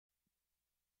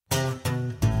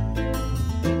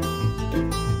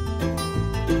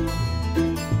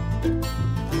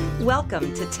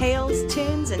Welcome to Tales,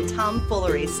 Tunes, and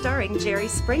Tomfoolery starring Jerry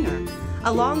Springer,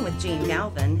 along with Gene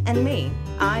Galvin and me.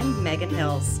 I'm Megan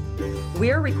Hills.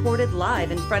 We're recorded live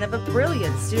in front of a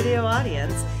brilliant studio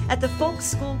audience at the Folk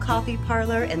School Coffee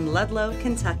Parlor in Ludlow,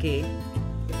 Kentucky.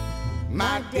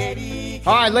 My daddy.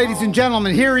 All right, ladies and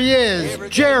gentlemen, here he is,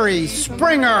 Jerry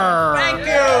Springer. Thank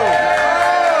you.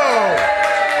 Oh,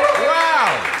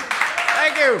 wow.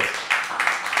 Thank you.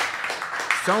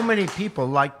 So many people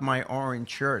liked my orange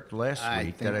shirt last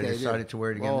week that I decided to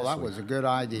wear it again. Well, that was a good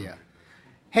idea.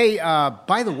 Hey,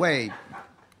 by the way,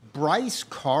 Bryce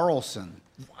Carlson.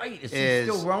 Right, is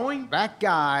he still rowing? That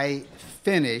guy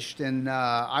finished, and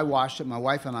I watched it. My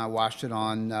wife and I watched it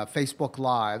on Facebook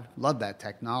Live. Love that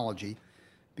technology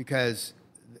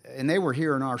and they were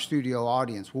here in our studio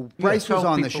audience. Well, Bryce was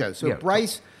on the show. So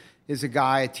Bryce is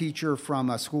a teacher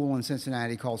from a school in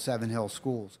Cincinnati called Seven Hills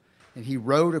Schools. And he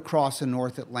rowed across the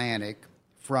North Atlantic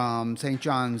from St.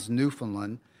 John's,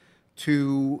 Newfoundland,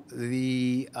 to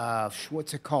the,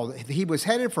 what's it called? He was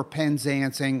headed for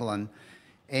Penzance, England,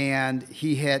 and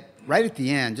he hit, right at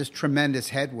the end, just tremendous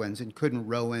headwinds and couldn't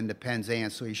row into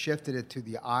Penzance. So he shifted it to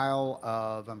the Isle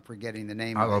of, I'm forgetting the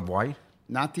name of it. Isle of Wight?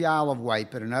 Not the Isle of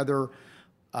Wight, but another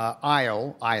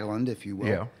island, if you will.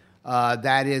 Yeah.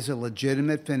 That is a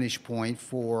legitimate finish point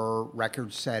for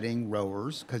record-setting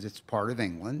rowers because it's part of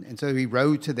England. And so he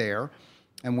rowed to there,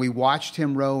 and we watched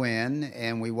him row in,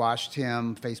 and we watched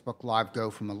him, Facebook Live,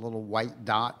 go from a little white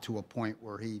dot to a point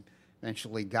where he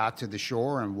eventually got to the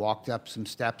shore and walked up some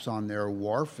steps on their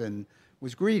wharf and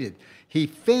was greeted. He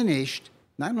finished,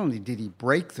 not only did he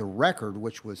break the record,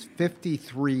 which was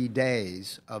 53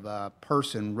 days of a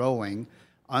person rowing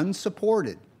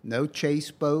unsupported, no chase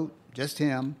boat, just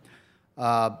him.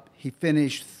 He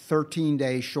finished 13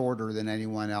 days shorter than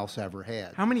anyone else ever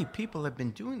had. How many people have been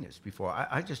doing this before?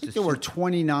 I think there were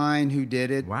 29 who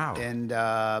did it. Wow. And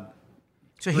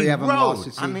so he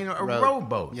rowed. I mean, a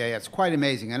rowboat. Yeah, it's quite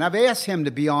amazing. And I've asked him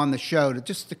to be on the show,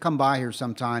 to come by here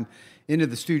sometime into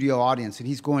the studio audience, and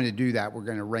he's going to do that. We're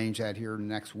going to arrange that here in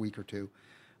the next week or two.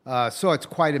 So it's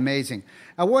quite amazing.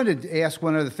 I wanted to ask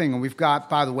one other thing, and we've got,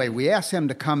 by the way, we asked him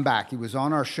to come back. He was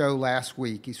on our show last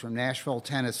week. He's from Nashville,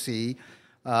 Tennessee.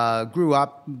 Grew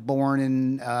up, born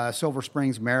in Silver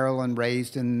Springs, Maryland,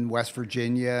 raised in West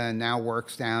Virginia, and now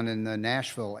works down in the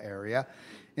Nashville area.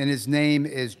 And his name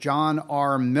is John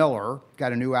R. Mueller.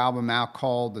 Got a new album out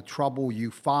called The Trouble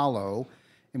You Follow.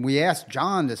 And we asked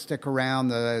John to stick around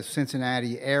the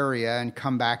Cincinnati area and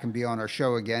come back and be on our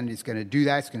show again. He's going to do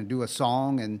that. He's going to do a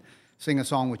song and sing a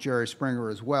song with Jerry Springer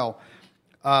as well.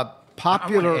 I want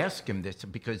to ask him this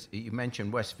because you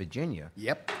mentioned West Virginia.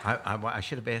 Yep. I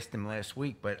should have asked him last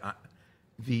week, but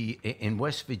in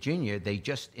West Virginia, they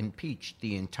just impeached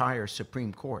the entire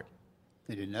Supreme Court.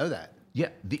 I didn't know that. Yeah,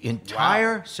 the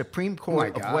entire Supreme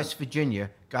Court of West Virginia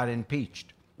got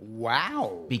impeached.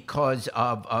 Wow. Because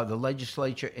of the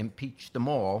legislature impeached them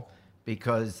all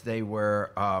because they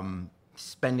were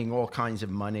spending all kinds of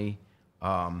money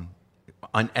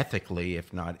unethically,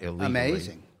 if not illegally.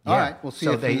 Amazing. Yeah. All right, we'll see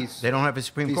if they don't have a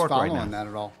Supreme Court right now. He's following that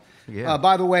at all. Yeah.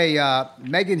 By the way,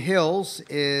 Megan Hills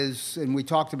is, and we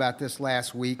talked about this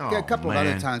last week, a couple of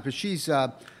other times, but she's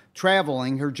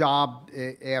traveling. Her job,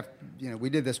 we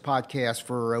did this podcast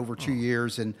for over 2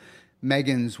 years, and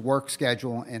Megan's work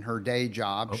schedule and her day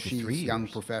job. She's a young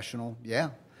professional. Yeah.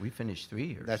 We finished 3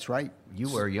 years. That's right. You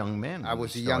were a young man. I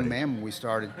was a young man when we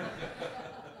started.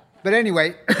 But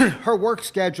anyway, her work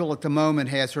schedule at the moment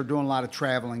has her doing a lot of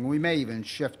traveling. We may even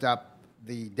shift up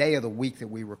the day of the week that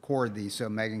we record these so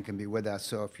Megan can be with us.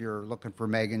 So if you're looking for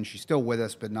Megan, she's still with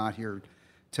us, but not here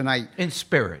tonight. In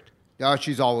spirit. Oh,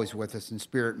 she's always with us in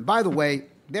spirit. And by the way,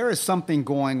 there is something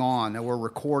going on, and we're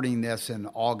recording this in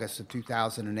August of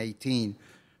 2018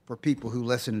 for people who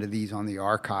listen to these on the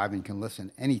archive and can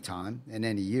listen anytime in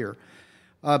any year.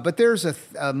 But there's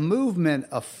a movement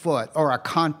afoot, or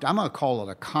I'm going to call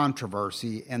it a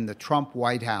controversy in the Trump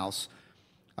White House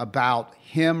about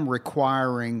him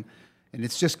requiring, and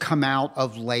it's just come out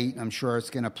of late, I'm sure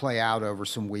it's going to play out over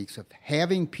some weeks, of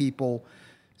having people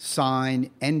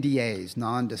sign NDAs,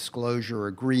 non-disclosure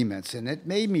agreements. And it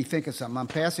made me think of something. I'm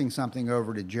passing something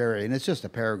over to Jerry, and it's just a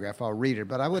paragraph. I'll read it.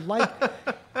 But I would like,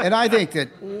 and I think that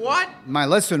my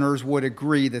listeners would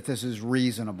agree that this is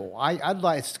reasonable.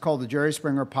 It's called the Jerry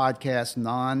Springer Podcast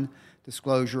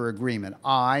Non-Disclosure Agreement.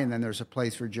 And then there's a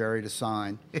place for Jerry to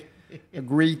sign.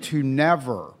 Agree to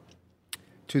never,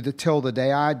 till the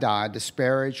day I die,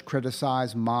 disparage,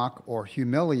 criticize, mock, or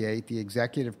humiliate the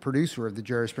executive producer of the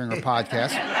Jerry Springer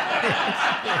Podcast.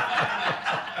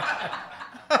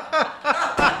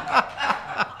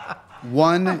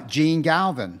 One, Gene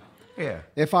Galvin. Yeah.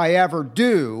 If I ever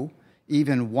do,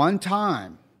 Even one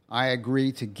time, I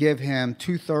agreed to give him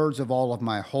 2/3 of all of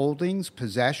my holdings,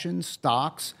 possessions,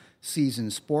 stocks,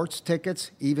 season sports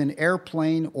tickets, even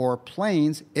airplane or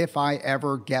planes if I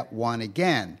ever get one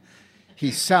again.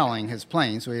 He's selling his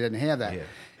plane, so he didn't have that. Yeah.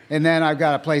 And then I've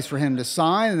got a place for him to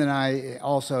sign, and then I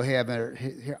also have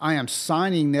I am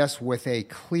signing this with a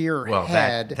clear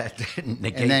head, that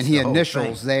negates and then he the whole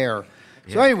initials thing. there.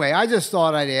 Yeah. So anyway, I just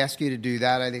thought I'd ask you to do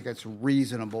that. I think it's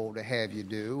reasonable to have you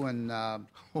do. And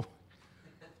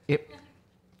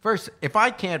first, if I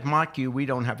can't mock you, we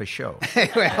don't have a show.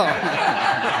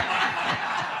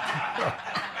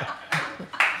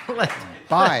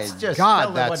 By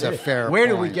God, that's a fair point. Where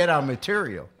do we get our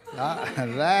material?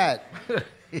 That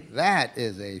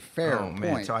is a fair point.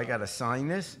 Man, so I got to sign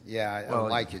this? Yeah, I'd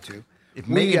like you to. If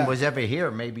Megan was ever here,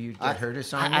 maybe you'd get her to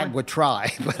sign I one? would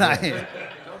try, but Don't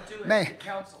do it.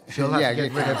 Council. She'll have to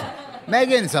get rid of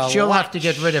Megan's She'll have to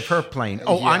get rid of her plane.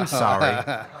 Oh, yeah. I'm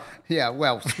sorry. Yeah,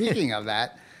 well, speaking of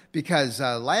that, because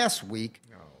last week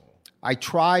I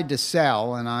tried to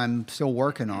sell, and I'm still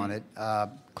working on it,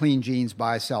 Clean Jeans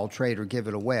Buy, Sell, Trade, or Give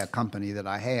It Away, a company that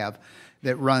I have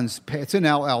that runs, it's an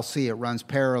LLC, it runs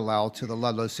parallel to the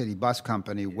Ludlow City Bus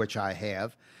Company, which I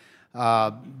have.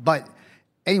 But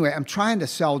anyway, I'm trying to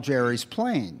sell Jerry's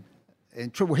plane.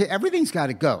 And everything's got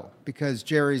to go because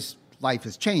Jerry's life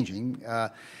is changing.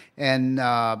 And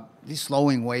he's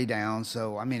slowing way down.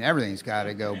 So, I mean, everything's got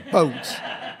to go.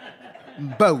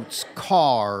 Boats,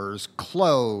 cars,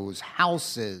 clothes,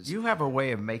 houses. You have a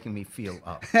way of making me feel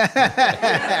up.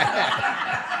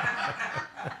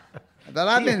 But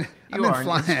I've been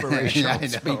flying.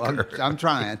 Inspirational I'm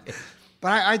trying.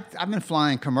 But I've been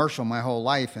flying commercial my whole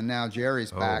life, and now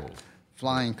Jerry's back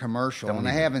flying commercial. And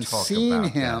I haven't seen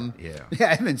him. Yeah,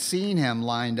 I haven't seen him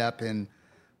lined up in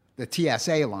the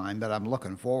TSA line, but I'm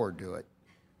looking forward to it.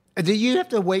 Do you have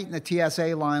to wait in the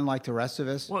TSA line like the rest of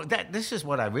us? Well, this is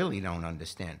what I really don't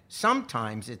understand.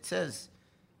 Sometimes it says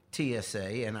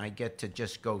TSA, and I get to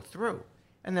just go through,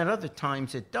 and then other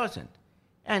times it doesn't.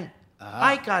 And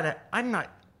I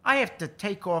have to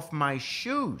take off my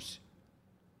shoes.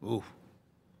 Ooh,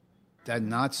 does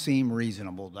not seem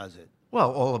reasonable, does it?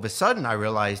 Well, all of a sudden I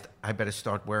realized I better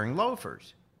start wearing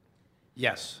loafers.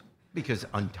 Yes. Because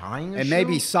untying a and shoe,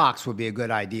 maybe socks would be a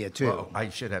good idea too. Well, I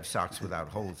should have socks without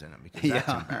holes in them because that's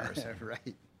embarrassing.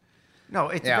 Right. No,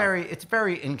 it's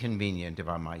very inconvenient, if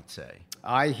I might say.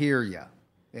 I hear you,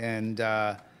 and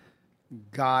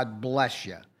God bless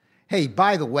you. Hey,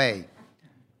 by the way,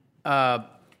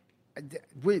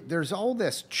 there's all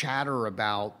this chatter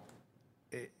about,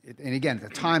 and again, at the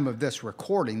time of this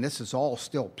recording, this is all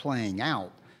still playing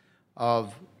out,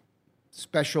 of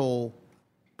Special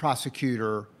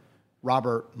Prosecutor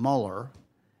Robert Mueller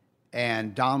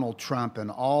and Donald Trump and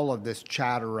all of this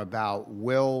chatter about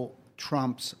will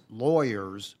Trump's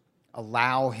lawyers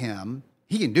allow him,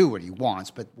 he can do what he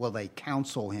wants, but will they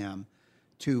counsel him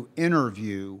to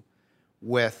interview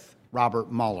with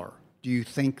Robert Mueller? Do you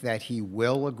think that he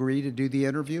will agree to do the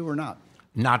interview or not?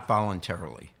 Not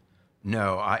voluntarily.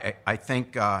 No, I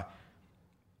think,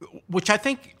 which I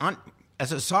think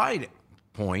as a side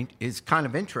point is kind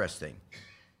of interesting.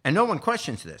 And no one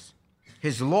questions this.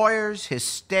 His lawyers, his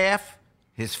staff,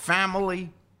 his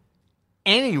family,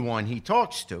 anyone he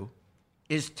talks to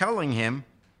is telling him,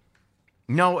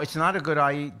 no, it's not a good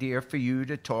idea for you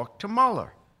to talk to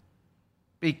Mueller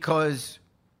because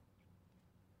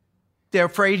they're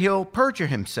afraid he'll perjure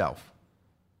himself.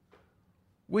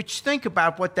 Which, think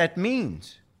about what that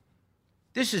means.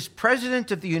 This is President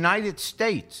of the United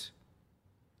States,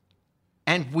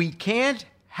 and we can't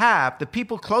have, the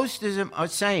people close to him are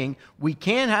saying, we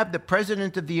can't have the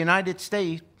President of the United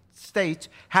States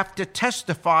have to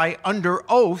testify under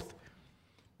oath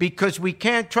because we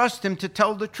can't trust him to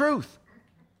tell the truth.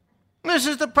 This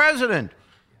is the President.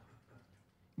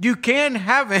 You can't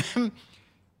have him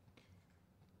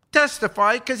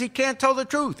testify because he can't tell the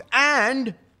truth.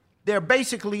 And they're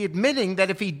basically admitting that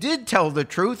if he did tell the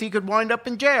truth, he could wind up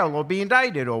in jail or be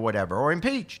indicted or whatever, or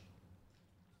impeached.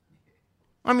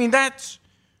 I mean,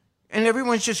 and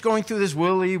everyone's just going through this,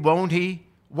 will he, won't he?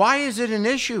 Why is it an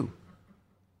issue?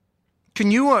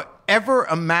 Can you ever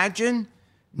imagine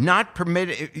not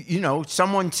permitting,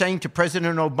 someone saying to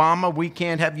President Obama, we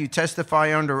can't have you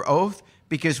testify under oath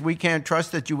because we can't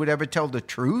trust that you would ever tell the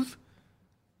truth?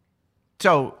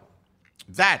 So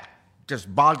that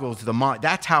just boggles the mind.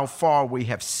 That's how far we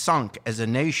have sunk as a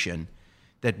nation,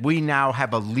 that we now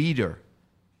have a leader.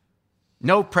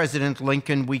 No, President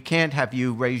Lincoln, we can't have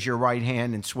you raise your right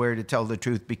hand and swear to tell the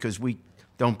truth because we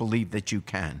don't believe that you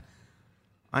can.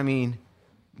 I mean,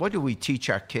 what do we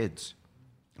teach our kids?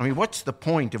 I mean, what's the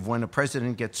point of when a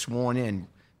president gets sworn in,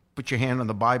 put your hand on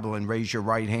the Bible and raise your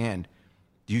right hand.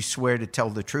 Do you swear to tell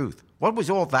the truth? What was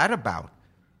all that about?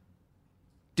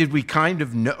 Did we kind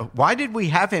of know? Why did we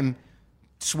have him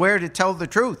swear to tell the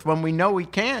truth when we know he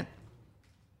can't?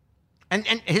 And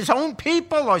his own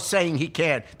people are saying he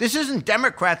can't. This isn't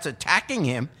Democrats attacking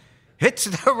him. It's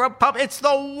it's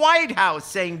the White House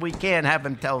saying we can't have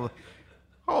him tell.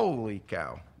 Holy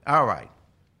cow. All right.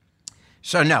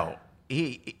 So no,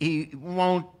 he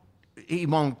won't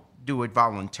do it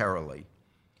voluntarily.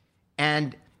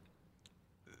 And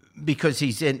because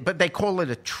he's in, but they call it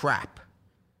a trap.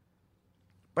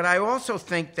 But I also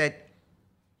think that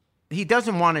he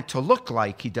doesn't want it to look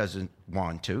like he doesn't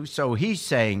want to. So he's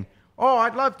saying, oh,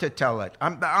 I'd love to tell it.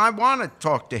 I want to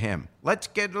talk to him. Let's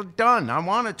get it done. I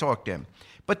want to talk to him.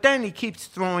 But then he keeps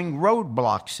throwing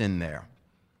roadblocks in there.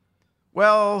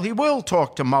 Well, he will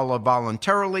talk to Mueller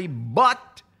voluntarily,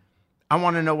 but I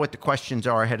want to know what the questions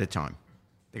are ahead of time.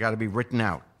 They got to be written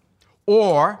out.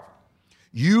 Or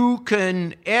you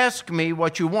can ask me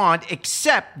what you want,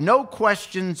 except no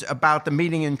questions about the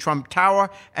meeting in Trump Tower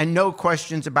and no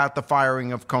questions about the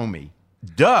firing of Comey.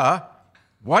 Duh.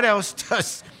 What else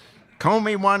does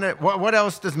Comey want to, what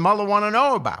else does Mueller want to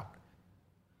know about?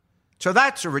 So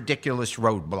that's a ridiculous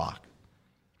roadblock.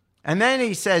 And then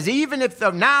he says, even if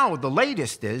now the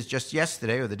latest is, just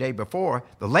yesterday or the day before,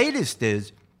 the latest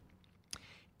is,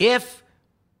 if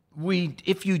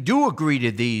you do agree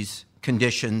to these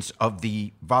conditions of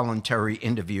the voluntary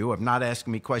interview, of not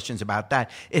asking me questions about that,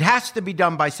 it has to be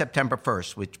done by September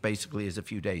 1st, which basically is a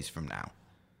few days from now.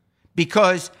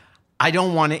 Because I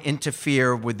don't want to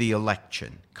interfere with the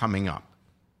election coming up.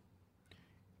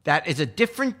 That is a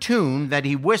different tune that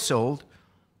he whistled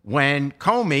when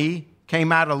Comey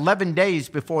came out 11 days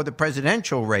before the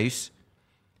presidential race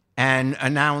and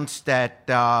announced that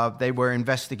they were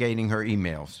investigating her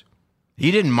emails. He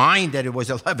didn't mind that it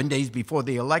was 11 days before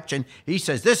the election. He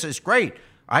says, this is great.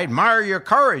 I admire your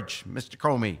courage, Mr.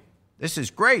 Comey. This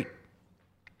is great.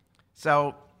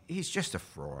 So he's just a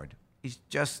fraud. He's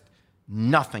just,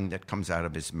 nothing that comes out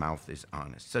of his mouth is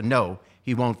honest. So no,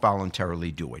 he won't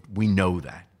voluntarily do it. We know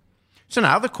that. So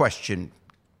now the question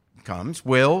comes,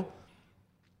 will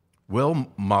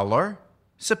Mueller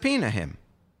subpoena him?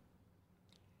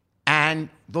 And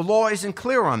the law isn't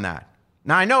clear on that.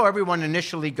 Now, I know everyone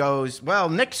initially goes, well,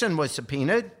 Nixon was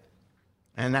subpoenaed,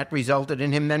 and that resulted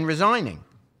in him then resigning.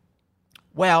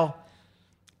 Well,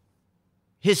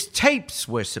 his tapes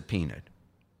were subpoenaed,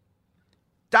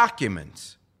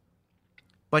 documents,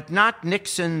 but not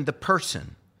Nixon the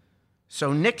person.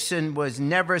 So Nixon was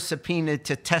never subpoenaed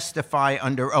to testify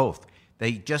under oath.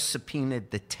 They just subpoenaed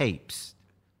the tapes,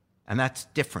 and that's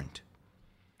different.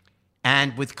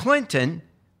 And with Clinton,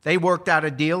 they worked out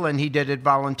a deal, and he did it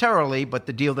voluntarily, but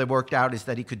the deal they worked out is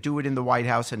that he could do it in the White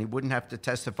House, and he wouldn't have to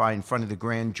testify in front of the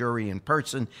grand jury in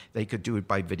person. They could do it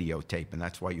by videotape, and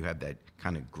that's why you have that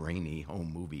kind of grainy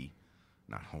home movie.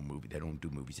 Not home movie, they don't do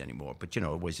movies anymore, but,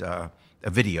 it was a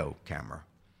video camera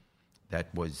that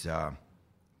was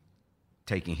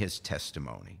taking his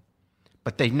testimony.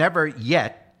 But they never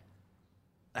yet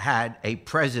had a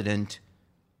president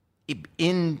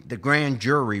in the grand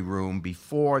jury room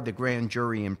before the grand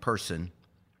jury in person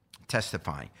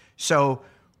testifying. So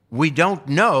we don't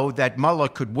know that Mueller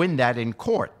could win that in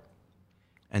court.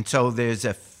 And so there's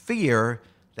a fear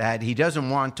that he doesn't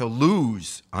want to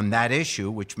lose on that issue,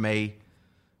 which may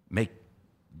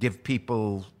give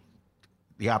people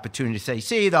the opportunity to say,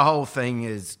 see, the whole thing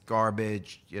is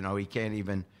garbage. He can't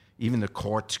even the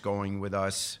court's going with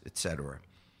us, etc.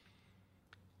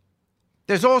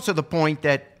 There's also the point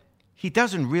that he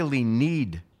doesn't really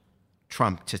need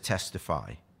Trump to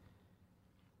testify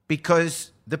because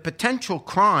the potential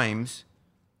crimes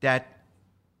that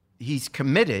he's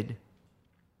committed,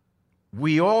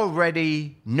 we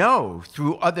already know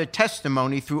through other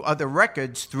testimony, through other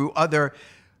records, through other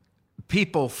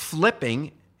people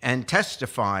flipping and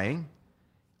testifying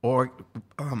or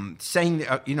saying,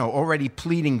 already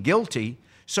pleading guilty.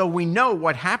 So we know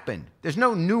what happened. There's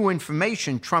no new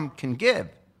information Trump can give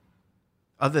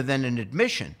other than an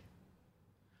admission.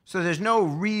 So there's no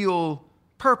real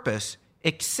purpose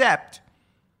except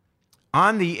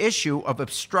on the issue of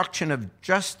obstruction of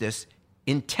justice,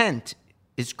 intent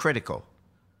is critical.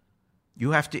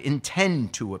 You have to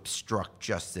intend to obstruct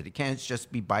justice. It can't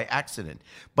just be by accident.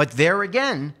 But there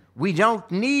again, we don't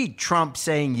need Trump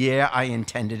saying, yeah, I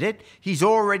intended it. He's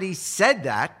already said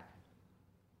that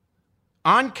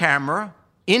on camera,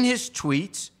 in his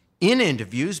tweets, in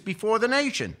interviews before the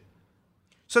nation.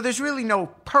 So there's really no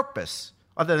purpose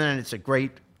other than it's a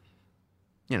great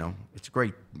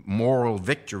moral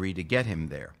victory to get him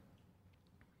there.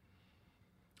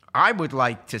 I would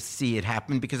like to see it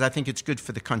happen because I think it's good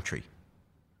for the country.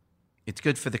 It's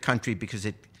good for the country because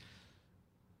it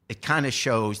kind of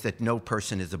shows that no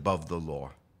person is above the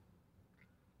law.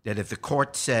 That if the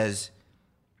court says,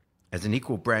 as an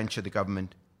equal branch of the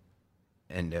government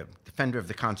and a defender of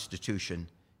the Constitution,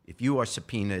 if you are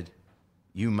subpoenaed,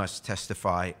 you must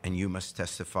testify, and you must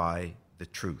testify the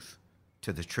truth,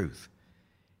 to the truth.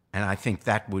 And I think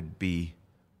that would be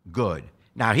good.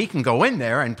 Now, he can go in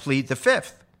there and plead the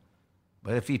fifth.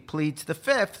 But if he pleads the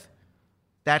fifth,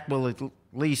 that will at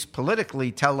least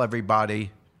politically tell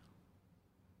everybody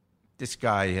this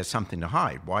guy has something to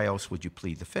hide. Why else would you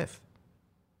plead the fifth?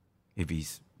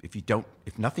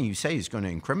 If nothing you say is going to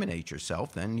incriminate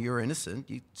yourself, then you're innocent.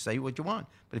 You say what you want.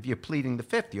 But if you're pleading the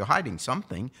fifth, you're hiding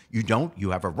something.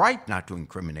 You have a right not to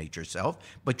incriminate yourself,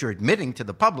 but you're admitting to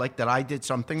the public that I did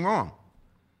something wrong.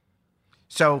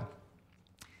 So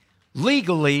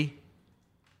legally,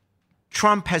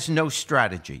 Trump has no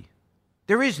strategy.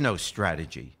 There is no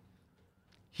strategy.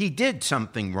 He did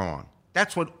something wrong.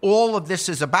 That's what all of this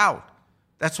is about.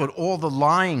 That's what all the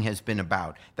lying has been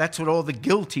about. That's what all the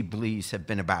guilty pleas have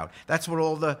been about. That's what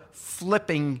all the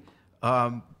flipping,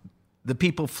 the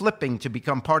people flipping to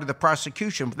become part of the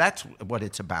prosecution, that's what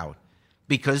it's about.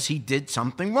 Because he did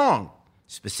something wrong.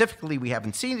 Specifically, we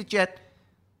haven't seen it yet,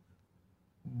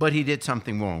 but he did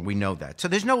something wrong. We know that. So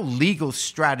there's no legal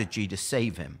strategy to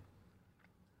save him.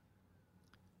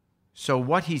 So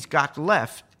what he's got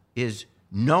left is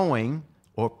knowing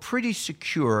or pretty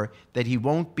secure that he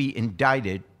won't be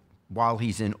indicted while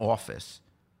he's in office.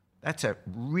 That's a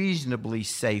reasonably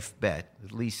safe bet,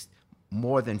 at least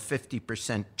more than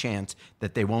 50% chance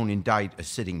that they won't indict a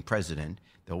sitting president.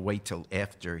 They'll wait till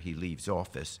after he leaves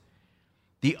office.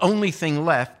 The only thing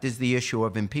left is the issue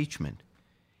of impeachment.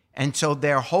 And so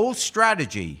their whole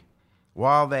strategy,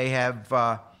 while they have,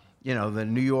 the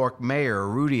New York mayor,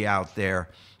 Rudy, out there,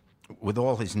 with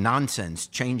all his nonsense,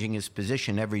 changing his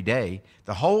position every day,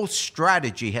 the whole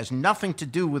strategy has nothing to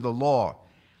do with the law.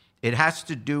 It has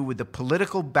to do with the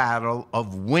political battle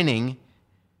of winning.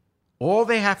 All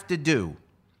they have to do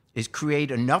is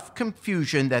create enough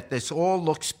confusion that this all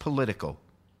looks political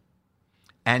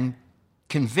and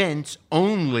convince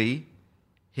only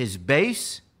his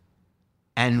base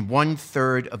and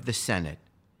 1/3 of the Senate.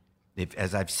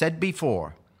 As I've said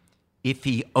before, if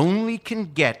he only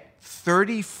can get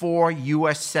 34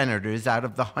 U.S. senators out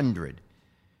of the 100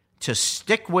 to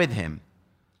stick with him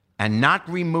and not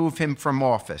remove him from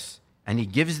office, and he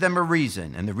gives them a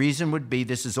reason, and the reason would be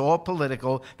this is all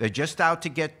political, they're just out to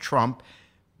get Trump,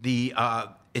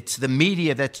 it's the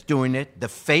media that's doing it, the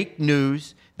fake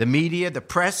news, the media, the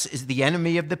press is the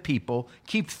enemy of the people,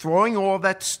 keep throwing all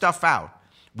that stuff out.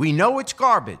 We know it's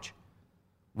garbage.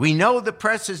 We know the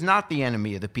press is not the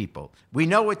enemy of the people. We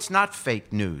know it's not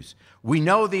fake news. We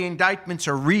know the indictments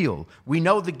are real. We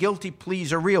know the guilty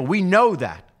pleas are real. We know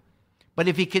that. But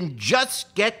if he can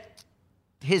just get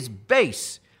his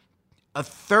base,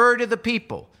 1/3 of the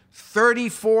people,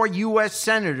 34 U.S.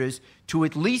 senators, to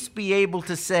at least be able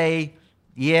to say,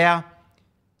 yeah,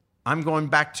 I'm going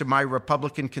back to my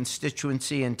Republican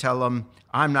constituency and tell them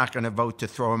I'm not going to vote to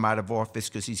throw him out of office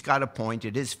because he's got a point.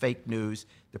 It is fake news.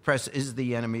 The press is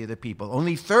the enemy of the people.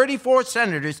 Only 34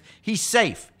 senators, he's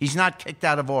safe. He's not kicked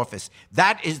out of office.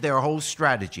 That is their whole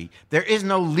strategy. There is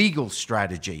no legal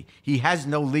strategy. He has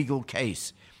no legal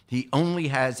case. He only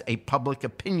has a public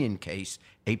opinion case,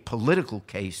 a political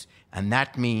case, and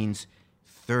that means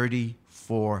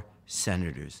 34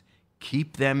 senators.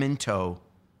 Keep them in tow,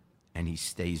 and he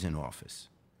stays in office.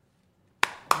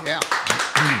 Yeah.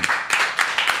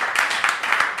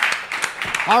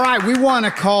 All right, we want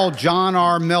to call John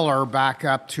R. Mueller back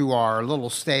up to our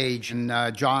little stage.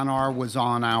 And John R. was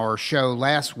on our show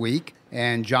last week.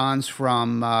 And John's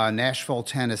from Nashville,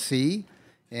 Tennessee.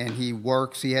 And he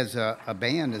has a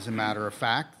band, as a matter of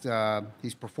fact.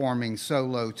 He's performing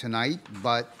solo tonight,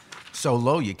 but... So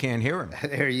low you can't hear him.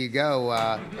 There you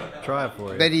go. Try it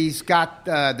for you. But he's got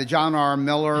the John R.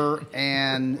 Mueller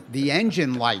and the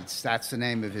Engine Lights. That's the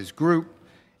name of his group.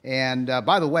 And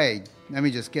by the way, let me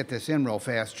just get this in real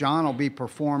fast. John will be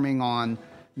performing on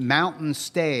Mountain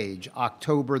Stage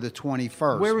October the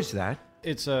 21st. Where is that?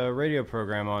 It's a radio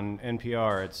program on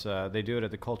NPR. It's they do it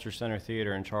at the Culture Center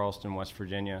Theater in Charleston, West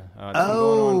Virginia. It's been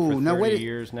going on for 30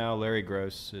 years now. Larry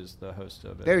Gross is the host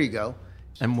of it. There you go.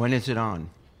 And when is it on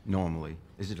normally?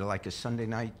 Is it like a Sunday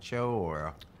night show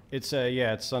or? It's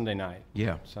Sunday night.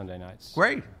 Yeah. Sunday nights.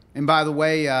 Great. And by the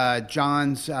way,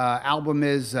 John's album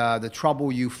is The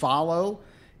Trouble You Follow.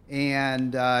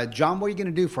 And John, what are you going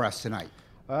to do for us tonight?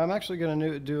 I'm actually going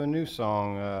to do a new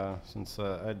song since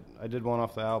I did one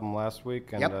off the album last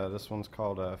week, and this one's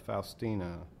called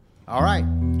Faustina. All right,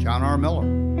 John R. Miller.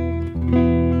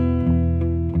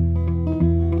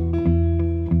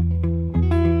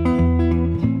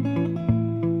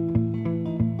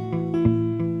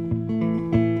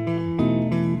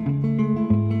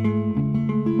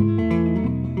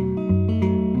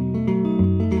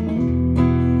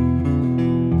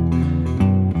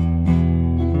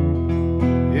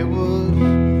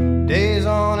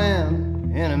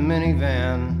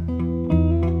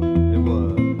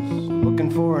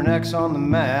 On the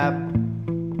map,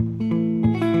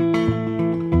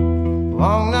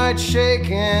 long night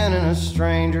shaking in a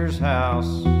stranger's house,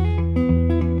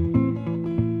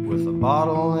 with a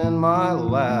bottle in my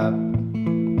lap,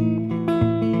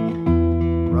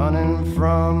 running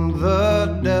from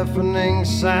the deafening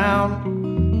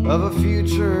sound of a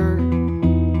future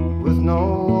with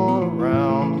no one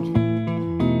around.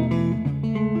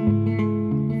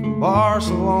 From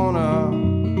Barcelona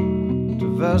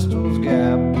to Vestal's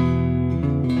Gap,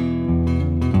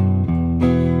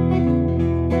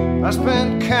 I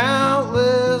spent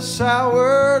countless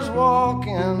hours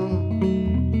walking.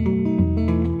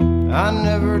 I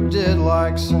never did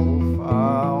like single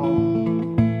file,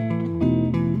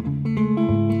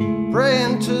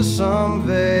 praying to some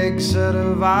vague set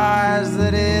of eyes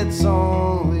that it's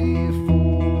only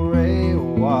for a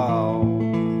while.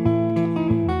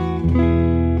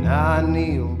 Now I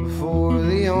kneel before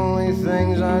the only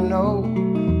things I know,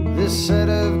 this set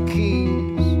of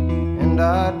keys, and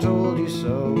I told you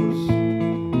so.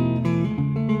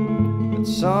 But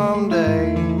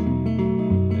someday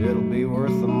it'll be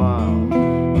worth the mile.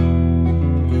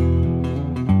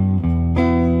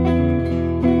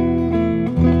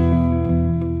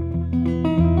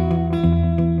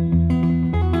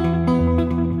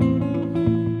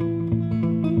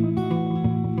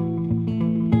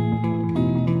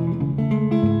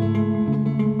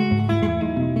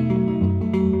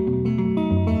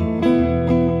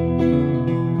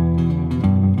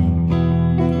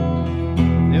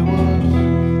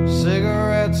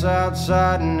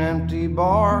 Outside an empty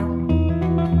bar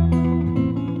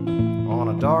on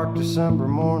a dark December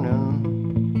morning,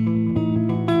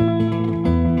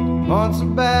 months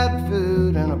of bad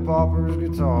food and a pauper's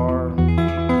guitar,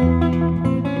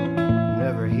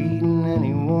 never heeding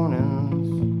any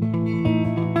warnings.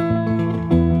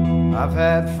 I've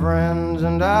had friends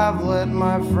and I've let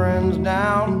my friends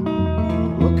down,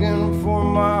 looking for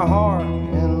my heart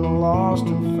in the lost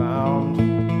and found.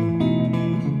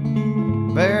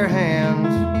 Bare hands,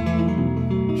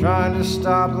 trying to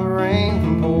stop the rain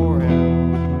from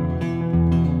pouring.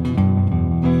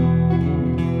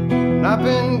 And I've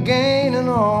been gaining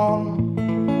on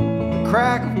the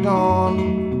crack of dawn,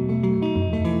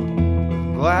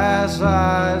 with glass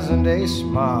eyes and a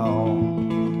smile,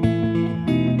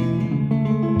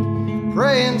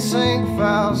 praying St.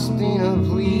 Faustina,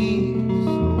 please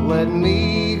let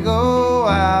me go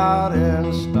out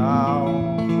in style.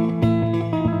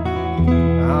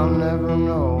 I'll never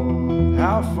know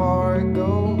how far it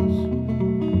goes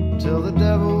till the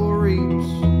devil reaps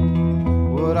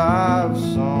what I've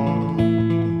sown.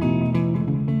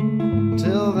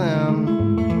 Till then,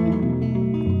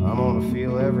 I'm gonna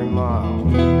feel every mile.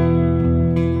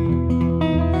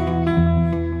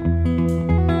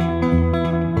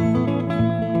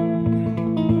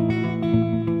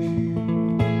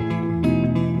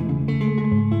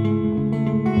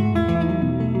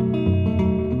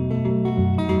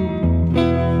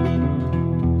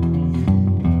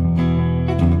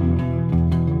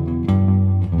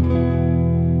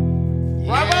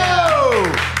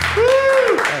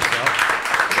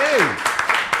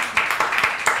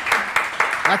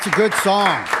 That's a good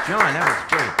song. John, that was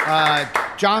great.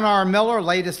 John R. Miller,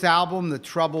 latest album, The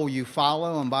Trouble You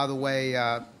Follow. And by the way,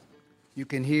 you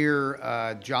can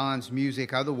hear John's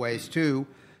music other ways too.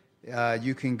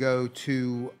 You can go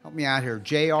to, help me out here,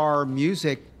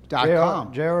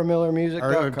 jrmusic.com.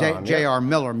 jrmillermusic.com.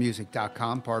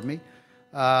 jrmillermusic.com, pardon me.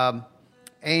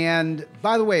 And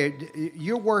by the way,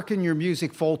 you're working your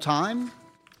music full time?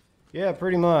 Yeah,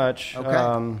 pretty much.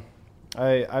 Okay.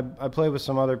 I play with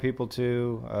some other people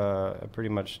too. I pretty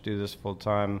much do this full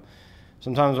time.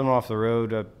 Sometimes when I'm off the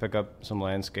road, I pick up some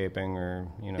landscaping or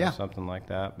something like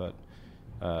that. But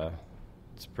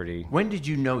it's pretty. When did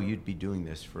you know you'd be doing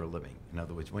this for a living? In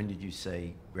other words, when did you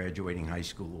say, graduating high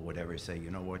school or whatever, say,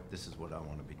 you know what, this is what I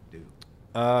want to do?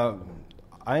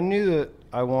 I knew that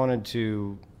I wanted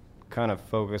to kind of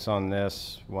focus on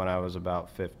this when I was about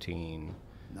 15.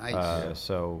 Nice.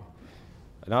 So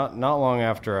not long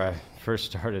after I first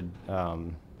started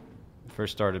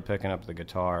first started picking up the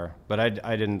guitar, but I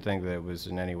didn't think that it was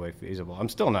in any way feasible. I'm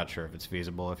still not sure if it's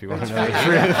feasible, if you want to know the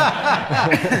truth.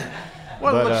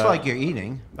 Well, But, it looks like you're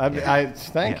eating.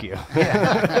 Thank you.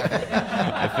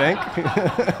 I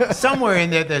think. Somewhere in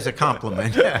there's a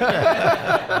compliment.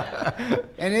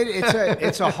 And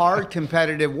it's a hard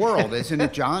competitive world, isn't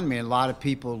it, John? I mean, a lot of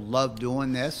people love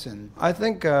doing this, and I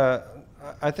think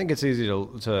it's easy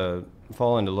to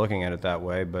fall into looking at it that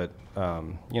way, but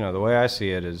the way I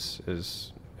see it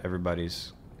is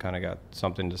everybody's kind of got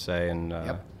something to say, and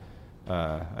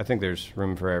I think there's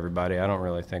room for everybody. I don't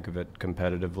really think of it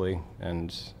competitively,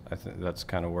 and I think that's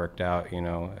kind of worked out.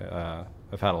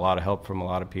 I've had a lot of help from a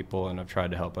lot of people, and I've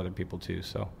tried to help other people too.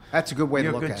 So that's a good way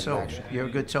You're to a look good at soul. it. Actually. You're a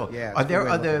good soul. Yeah, Are there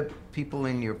other people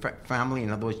in your family?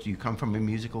 In other words, do you come from a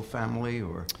musical family,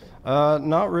 or?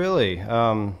 Not really.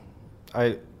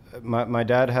 My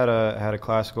dad had a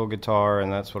classical guitar,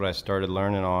 and that's what I started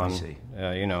learning on. I see.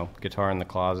 Guitar in the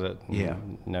closet. Yeah.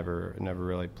 Never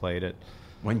really played it.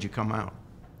 When'd you come out?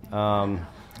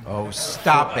 Oh,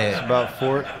 stop it! About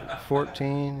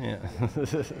 14. Yeah.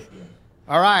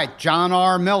 All right, John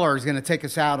R. Mueller is going to take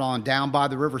us out on Down by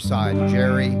the Riverside.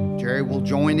 Jerry will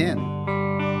join in.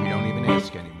 We don't even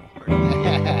ask anymore.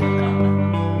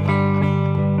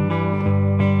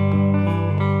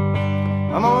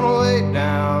 I'm gonna lay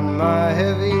down my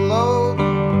heavy load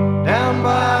down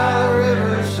by the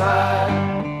riverside,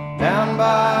 down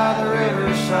by the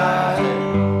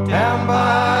riverside, down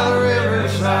by the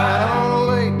riverside. I'm gonna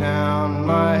lay down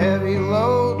my heavy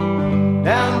load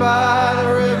down by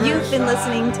the riverside. You've been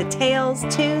listening to Tales,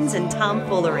 Tunes, and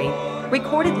Tomfoolery,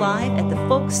 recorded live at the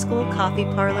Folk School Coffee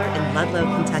Parlor in Ludlow,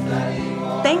 Kentucky.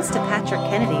 Thanks to Patrick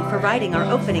Kennedy for writing our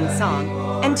opening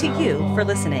song, and to you for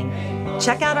listening.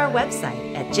 Check out our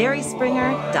website at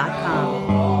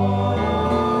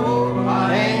jerryspringer.com.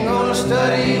 I ain't gonna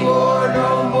study war,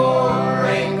 no